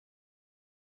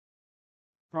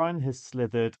Brian has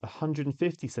slithered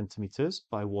 150 centimeters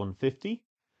by 150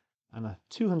 and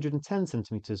 210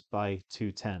 centimeters by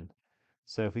 210.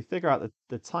 So if we figure out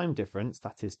the time difference,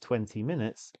 that is 20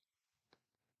 minutes,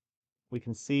 we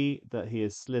can see that he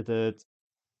has slithered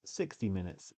 60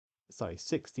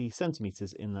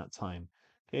 centimeters in that time.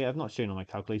 Okay, I've not shown on my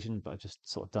calculation, but I've just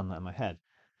sort of done that in my head.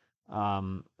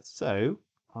 So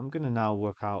I'm going to now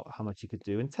work out how much you could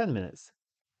do in 10 minutes.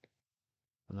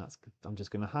 And I'm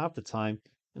just going to halve the time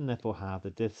and therefore halve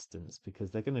the distance because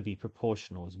they're going to be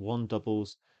proportional. As one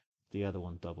doubles, the other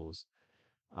one doubles.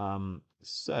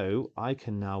 So I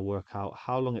can now work out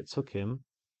how long it took him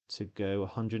to go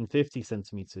 150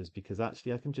 centimeters because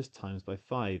actually I can just times by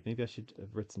 5. Maybe I should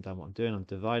have written down what I'm doing. I'm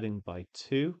dividing by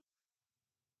 2.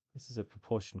 This is a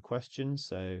proportion question,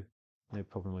 so no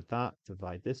problem with that.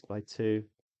 Divide this by 2.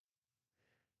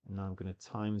 And now I'm going to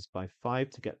times by 5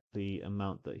 to get the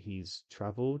amount that he's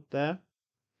traveled there.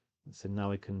 So now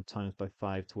we can times by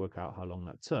 5 to work out how long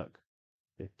that took,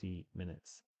 50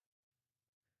 minutes.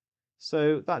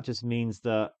 So that just means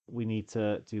that we need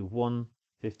to do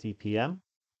 1:50 p.m.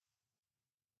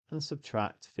 and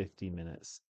subtract 50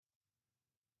 minutes.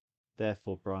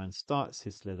 Therefore, Brian starts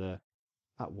his slither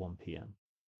at 1 p.m.